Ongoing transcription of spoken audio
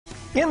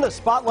In the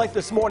spotlight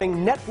this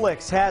morning,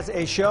 Netflix has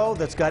a show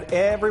that's got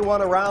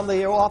everyone around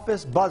the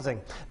office buzzing.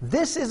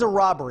 This is a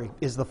Robbery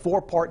is the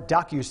four-part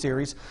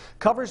docuseries,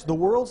 covers the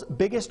world's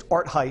biggest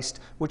art heist,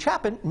 which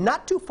happened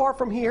not too far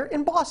from here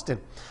in Boston.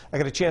 I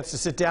got a chance to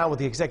sit down with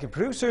the executive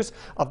producers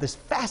of this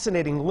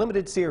fascinating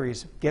limited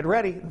series. Get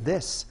ready,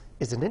 this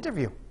is an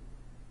interview.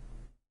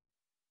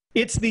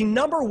 It's the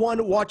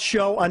 #1 watch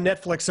show on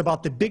Netflix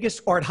about the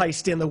biggest art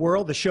heist in the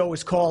world. The show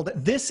is called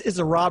This is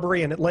a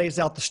Robbery, and it lays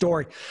out the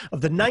story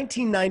of the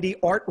 1990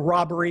 art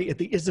robbery at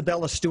the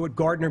Isabella Stewart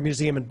Gardner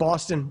Museum in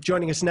Boston.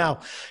 Joining us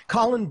now,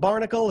 Colin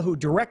Barnacle, who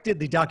directed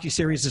the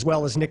docuseries, as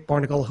well as Nick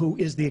Barnacle, who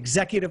is the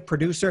executive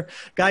producer.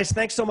 Guys,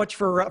 thanks so much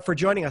for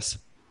joining us.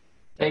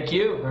 Thank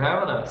you for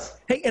having us.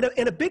 Hey,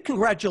 and a big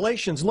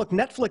congratulations. Look,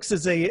 Netflix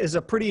is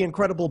a pretty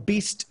incredible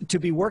beast to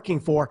be working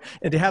for,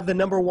 and to have the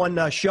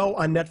 #1 show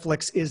on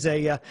Netflix is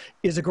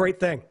a great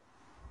thing.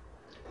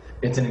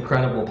 It's an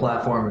incredible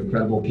platform,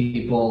 incredible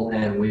people,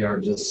 and we are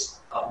just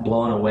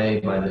blown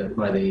away by the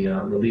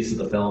release of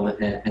the film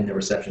and the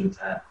reception it's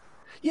had.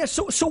 Yeah,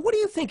 so what do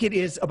you think it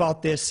is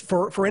about this,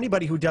 for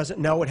anybody who doesn't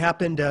know? It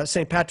happened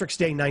St. Patrick's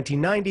Day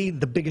 1990,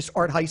 the biggest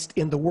art heist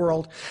in the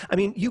world. I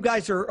mean, you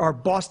guys are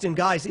Boston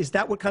guys. Is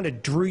that what kind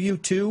of drew you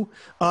to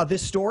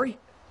this story?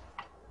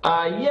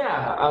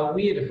 Yeah,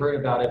 we had heard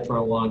about it for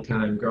a long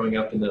time growing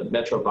up in the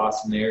metro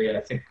Boston area.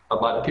 I think a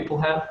lot of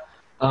people have.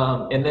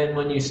 And then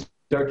when you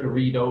start to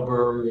read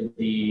over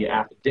the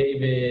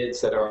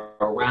affidavits that are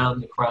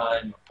around the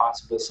crime,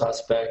 possible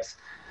suspects,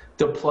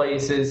 the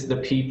places, the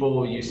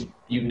people,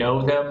 you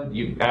know them,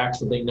 you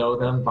actually know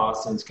them.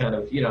 Boston's kind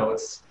of,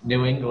 it's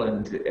New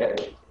England.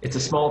 It's a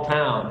small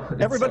town.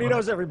 Everybody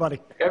knows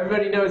everybody.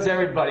 Everybody knows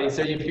everybody.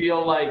 So you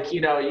feel like,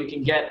 you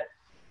can get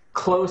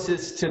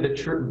closest to the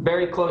truth,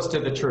 very close to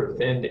the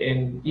truth. And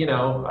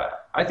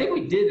I think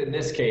we did in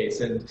this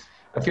case. And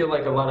I feel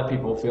like a lot of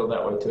people feel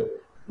that way too.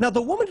 Now,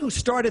 the woman who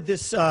started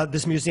this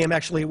museum,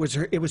 actually, it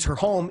was her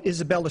home,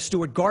 Isabella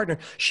Stewart Gardner.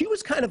 She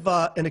was kind of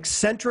an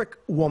eccentric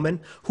woman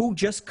who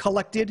just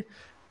collected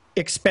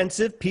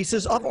expensive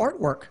pieces of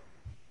artwork.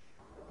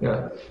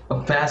 Yeah,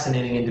 a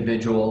fascinating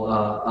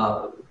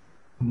individual.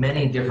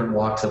 Many different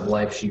walks of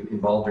life she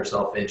involved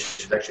herself in.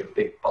 She was actually a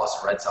big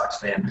Boston Red Sox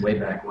fan way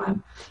back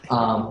when.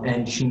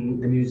 And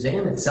the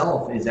museum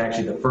itself is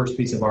actually the first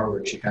piece of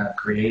artwork she kind of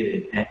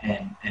created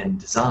and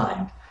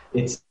designed.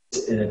 It's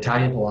an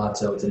Italian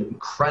palazzo. It's an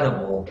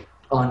incredible,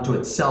 unto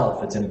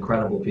itself, it's an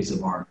incredible piece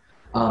of art.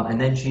 And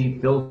then she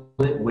filled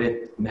it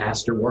with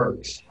master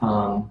works,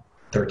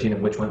 13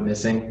 of which went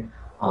missing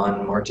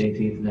on March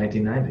 18th,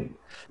 1990.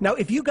 Now,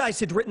 if you guys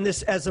had written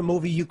this as a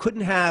movie, you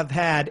couldn't have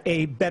had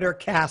a better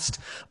cast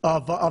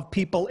of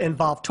people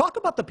involved. Talk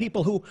about the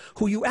people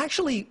who you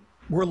actually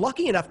were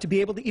lucky enough to be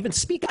able to even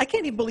speak. I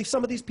can't even believe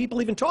some of these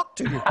people even talked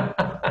to you.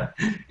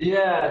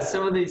 Yeah,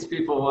 some of these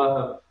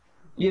people,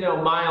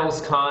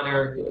 Miles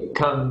Connor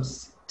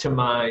comes to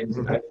mind.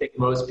 I think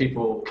most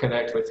people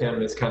connect with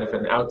him as kind of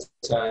an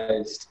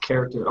outsized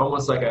character,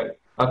 almost like a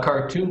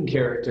cartoon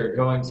character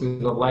going through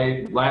the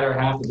latter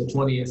half of the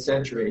 20th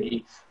century.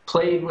 He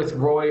played with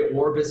Roy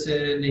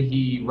Orbison.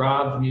 He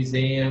robbed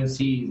museums.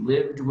 He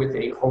lived with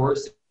a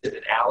horse and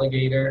an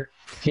alligator.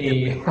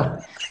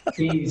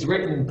 He's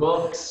written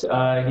books.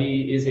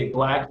 He is a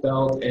black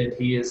belt, and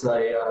he is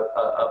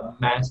a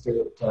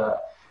master at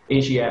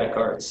Asiatic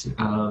arts.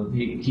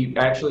 He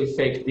actually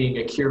faked being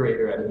a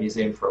curator at a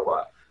museum for a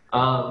while.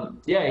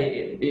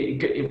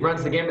 It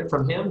runs the gamut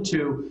from him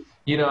to,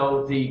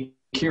 the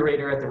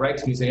curator at the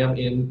Rijksmuseum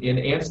in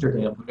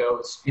Amsterdam, who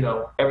knows,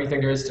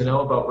 everything there is to know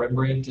about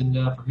Rembrandt and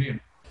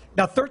Vermeer.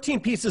 Now, 13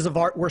 pieces of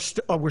art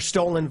were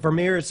stolen.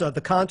 Vermeer's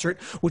The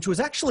Concert, which was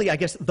actually, I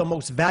guess, the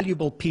most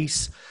valuable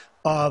piece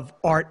of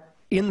art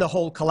in the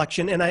whole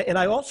collection. And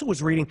I also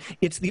was reading,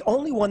 it's the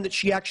only one that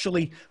she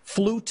actually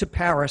flew to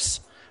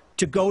Paris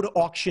to go to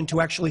auction to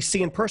actually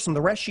see in person.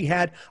 The rest she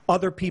had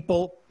other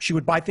people, she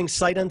would buy things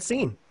sight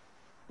unseen.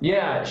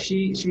 Yeah,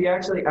 she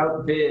actually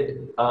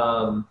outbid,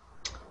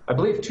 I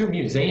believe, 2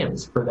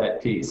 museums for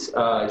that piece.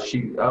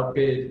 She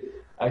outbid...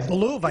 the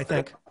Louvre, I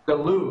think. The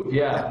Louvre,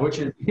 yeah, which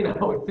is,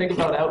 think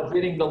about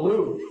outbidding the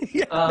Louvre.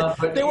 Yeah,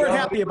 but they weren't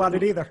happy about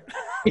it either.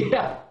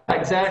 Yeah,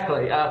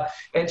 exactly.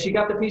 And she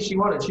got the piece she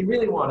wanted. She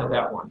really wanted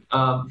that one.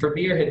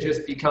 Vermeer had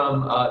just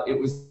become, it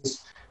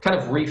was kind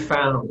of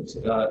refound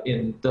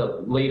in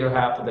the later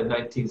half of the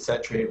 19th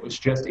century. It was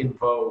just in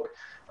vogue.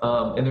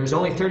 And there was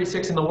only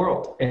 36 in the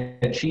world.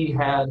 And she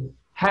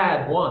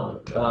had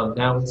one.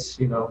 Now it's,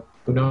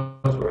 who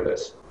knows where it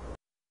is.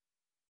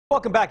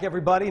 Welcome back,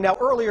 everybody. Now,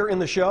 earlier in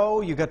the show,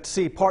 you got to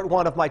see part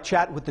 1 of my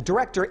chat with the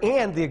director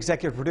and the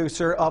executive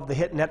producer of the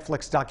hit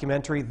Netflix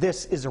documentary,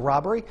 This is a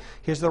Robbery.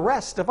 Here's the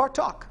rest of our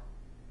talk.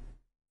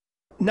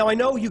 Now, I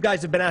know you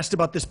guys have been asked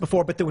about this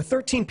before, but there were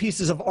 13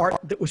 pieces of art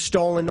that was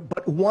stolen,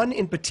 but one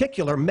in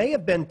particular may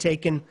have been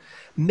taken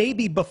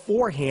maybe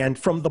beforehand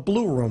from the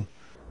Blue Room.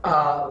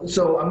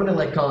 So I'm going to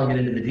let Colin get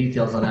into the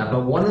details on that,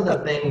 but one of the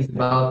things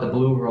about the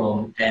Blue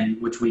Room,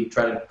 and which we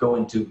try to go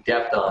into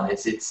depth on,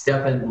 is it's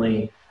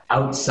definitely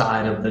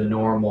outside of the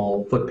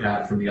normal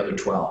footpath from the other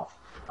 12.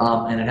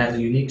 and it has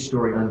a unique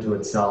story unto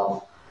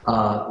itself.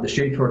 The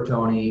Shea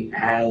Tortoni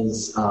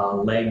has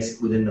legs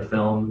within the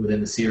film,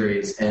 within the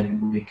series,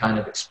 and we kind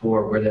of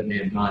explore where that may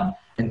have gone.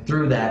 And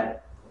through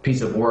that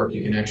piece of work,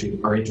 you can actually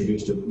are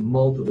introduced to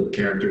multiple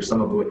characters,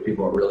 some of which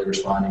people are really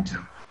responding to.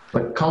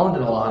 But Colin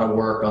did a lot of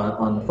work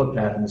on the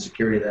footpath and the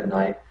security that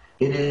night.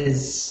 It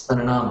is an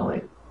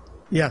anomaly.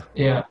 Yeah.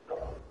 Yeah.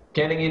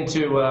 Getting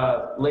into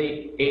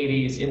late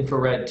 80s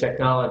infrared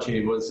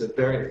technology was a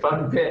very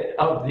fun bit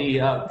of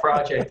the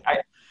project.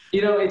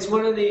 It's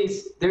one of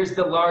these, there's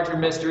the larger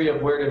mystery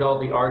of where did all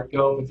the art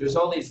go, but there's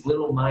all these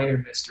little minor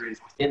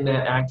mysteries within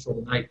that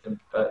actual night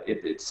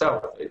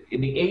itself.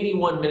 In the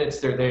 81 minutes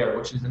they're there,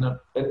 which is an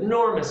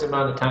enormous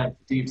amount of time for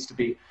thieves to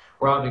be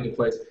robbing a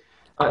place,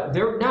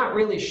 they're not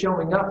really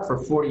showing up for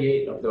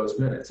 48 of those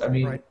minutes. I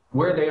mean, right.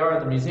 Where they are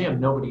in the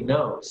museum, nobody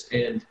knows.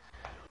 And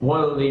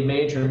one of the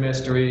major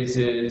mysteries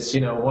is,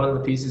 one of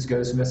the pieces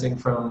goes missing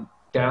from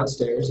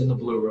downstairs in the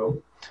Blue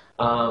Room.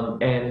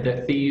 And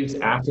the thieves,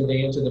 after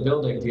they enter the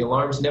building, the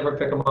alarms never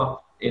pick them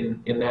up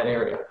in that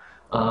area.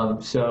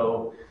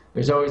 So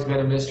there's always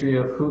been a mystery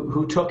of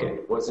who took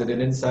it. Was it an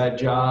inside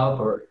job,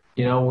 or,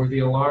 were the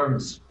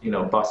alarms,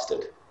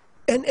 busted?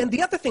 And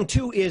the other thing,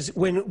 too, is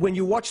when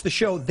you watch the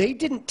show, they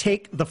didn't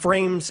take the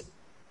frames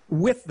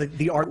with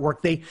the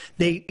artwork.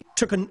 They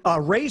took a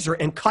razor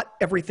and cut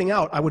everything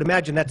out. I would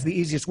imagine that's the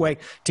easiest way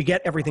to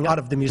get everything out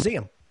of the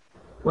museum.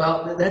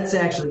 Well, that's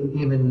actually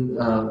even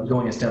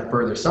going a step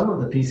further. Some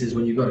of the pieces,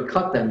 when you go to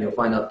cut them, you'll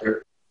find out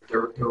they're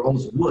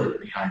almost wood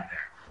behind there.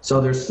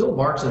 So there's still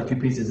marks on a few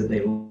pieces that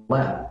they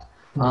left.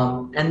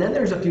 And then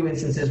there's a few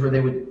instances where they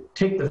would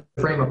take the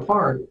frame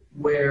apart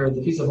where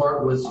the piece of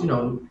art was,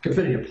 could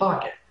fit in your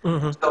pocket.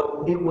 Mm-hmm.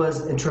 So it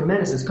was a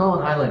tremendous, as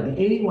Colin highlighted,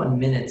 the 81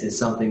 minutes is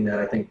something that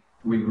I think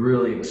we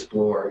really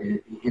explore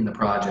in the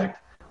project.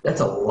 That's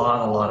a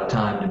lot of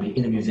time to be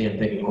in a museum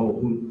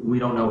thinking, we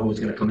don't know who's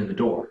going to come in the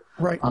door.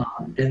 Right.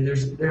 And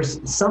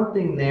there's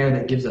something there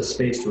that gives us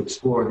space to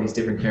explore these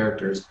different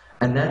characters.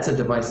 And that's a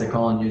device that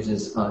Colin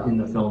uses in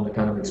the film to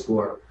kind of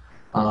explore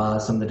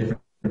some of the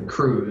different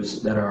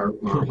crews that are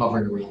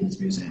hovering around this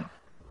museum.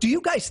 Do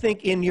you guys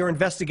think, in your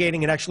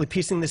investigating and actually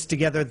piecing this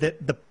together,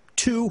 that the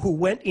two who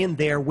went in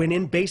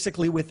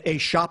basically with a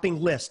shopping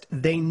list?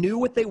 They knew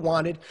what they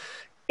wanted,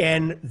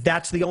 and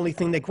that's the only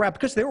thing they grabbed,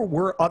 because there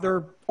were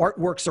other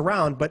artworks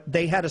around, but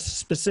they had a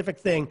specific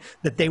thing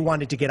that they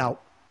wanted to get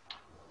out.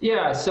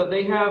 Yeah, so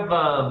they have,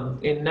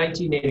 in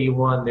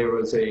 1981, there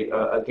was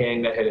a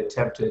gang that had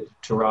attempted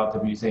to rob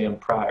the museum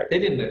prior. They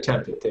didn't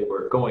attempt it, they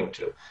were going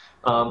to.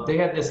 They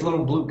had this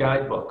little blue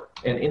guidebook,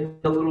 and in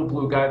the little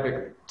blue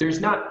guidebook,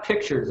 there's not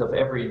pictures of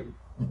every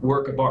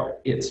work of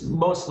art. It's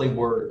mostly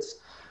words.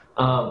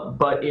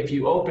 But if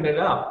you open it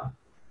up,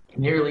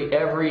 nearly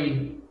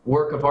every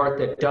work of art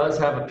that does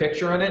have a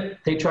picture in it,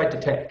 they tried to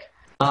take.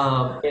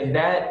 And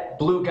that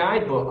blue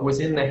guidebook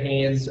was in the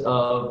hands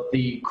of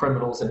the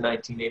criminals in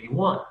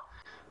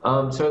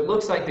 1981. So it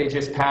looks like they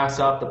just pass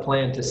off the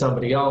plan to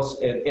somebody else.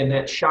 And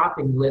that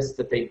shopping list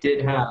that they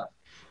did have,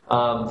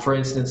 for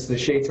instance, the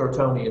Shea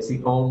Tortoni is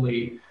the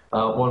only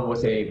one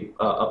with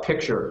a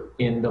picture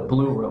in the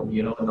Blue Room,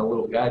 in the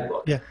little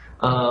guidebook. Yeah.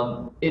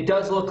 It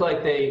does look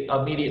like they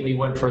immediately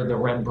went for the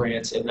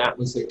Rembrandts, and that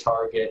was their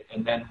target.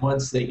 And then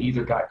once they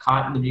either got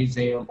caught in the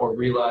museum or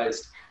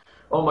realized,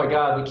 oh my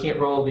God, we can't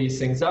roll these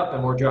things up,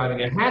 and we're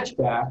driving a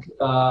hatchback.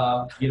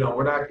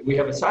 We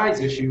have a size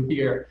issue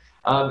here.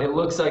 It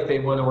looks like they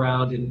went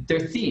around, and they're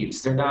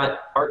thieves. They're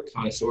not art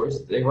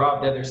connoisseurs. They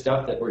robbed other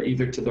stuff that were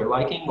either to their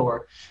liking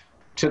or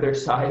to their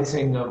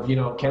sizing of,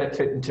 can it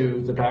fit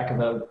into the back of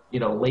the,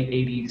 late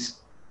 80s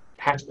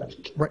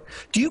hatchback. Right.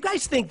 Do you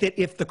guys think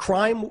that if the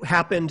crime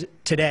happened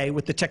today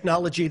with the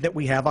technology that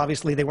we have,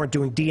 obviously they weren't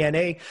doing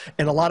DNA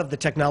and a lot of the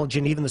technology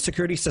and even the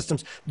security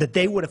systems, that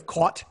they would have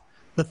caught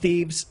the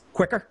thieves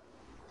quicker?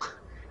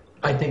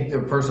 I think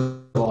that, first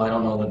of all, I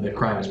don't know that the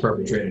crime is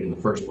perpetrated in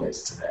the first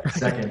place today.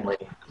 Secondly,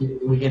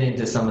 we get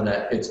into some of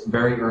that. It's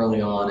very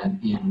early on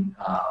in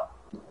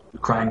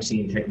crime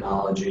scene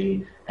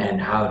technology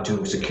and how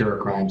to secure a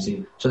crime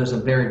scene. So there's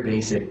some very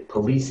basic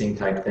policing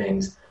type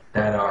things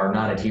that are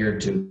not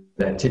adhered to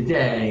that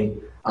today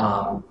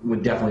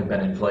would definitely have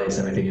been in place,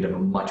 and I think you'd have a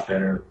much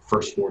better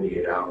first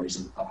 48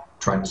 hours of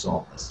trying to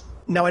solve this.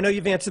 Now, I know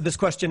you've answered this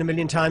question a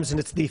million times, and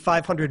it's the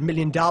 $500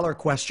 million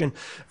question.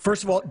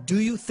 First of all, do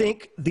you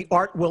think the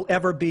art will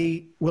ever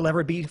be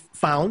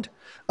found?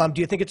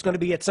 Do you think it's going to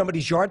be at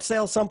somebody's yard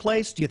sale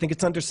someplace? Do you think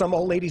it's under some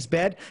old lady's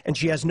bed and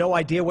she has no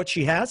idea what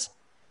she has?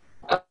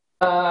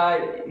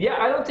 Yeah,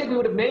 I don't think we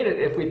would have made it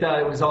if we thought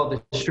it was all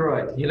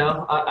destroyed.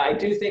 I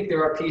do think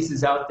there are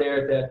pieces out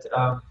there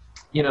that,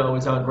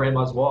 is on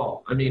Grandma's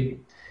wall. I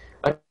mean,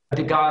 a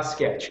Degas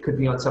sketch could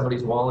be on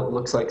somebody's wall. It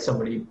looks like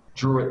somebody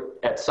drew it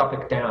at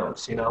Suffolk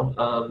Downs,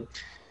 The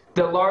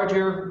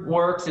larger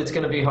works, it's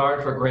going to be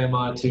hard for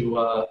Grandma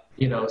to,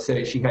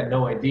 say she had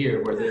no idea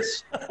where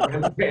this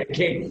Rembrandt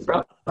came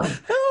from.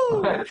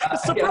 Ooh,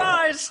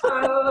 surprise!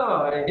 I don't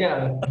know.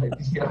 Yeah,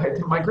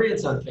 my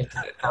grandson painted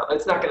it. No,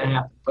 it's not going to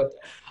happen. But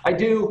I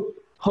do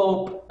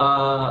hope,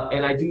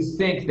 and I do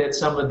think that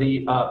some of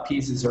the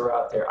pieces are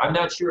out there. I'm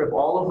not sure if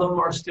all of them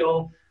are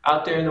still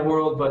out there in the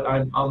world, but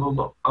I'm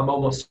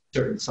almost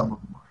certain some of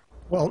them are.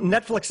 Well,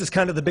 Netflix is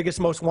kind of the biggest,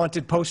 most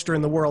wanted poster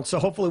in the world, so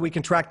hopefully we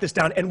can track this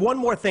down. And one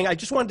more thing, I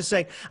just wanted to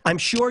say, I'm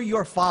sure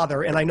your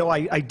father, and I know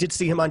I did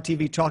see him on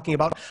TV talking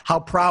about how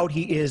proud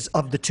he is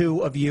of the two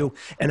of you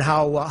and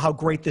how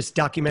great this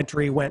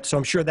documentary went. So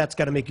I'm sure that's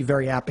got to make you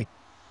very happy.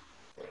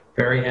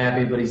 Very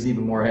happy, but he's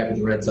even more happy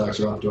the Red Sox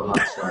are off to a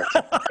hot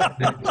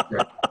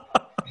start.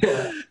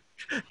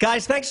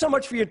 Guys, thanks so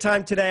much for your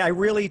time today. I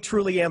really,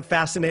 truly am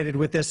fascinated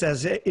with this,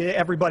 as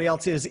everybody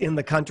else is in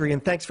the country,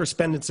 and thanks for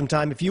spending some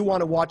time. If you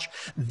want to watch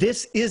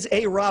This Is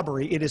a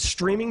Robbery, it is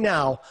streaming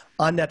now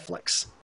on Netflix.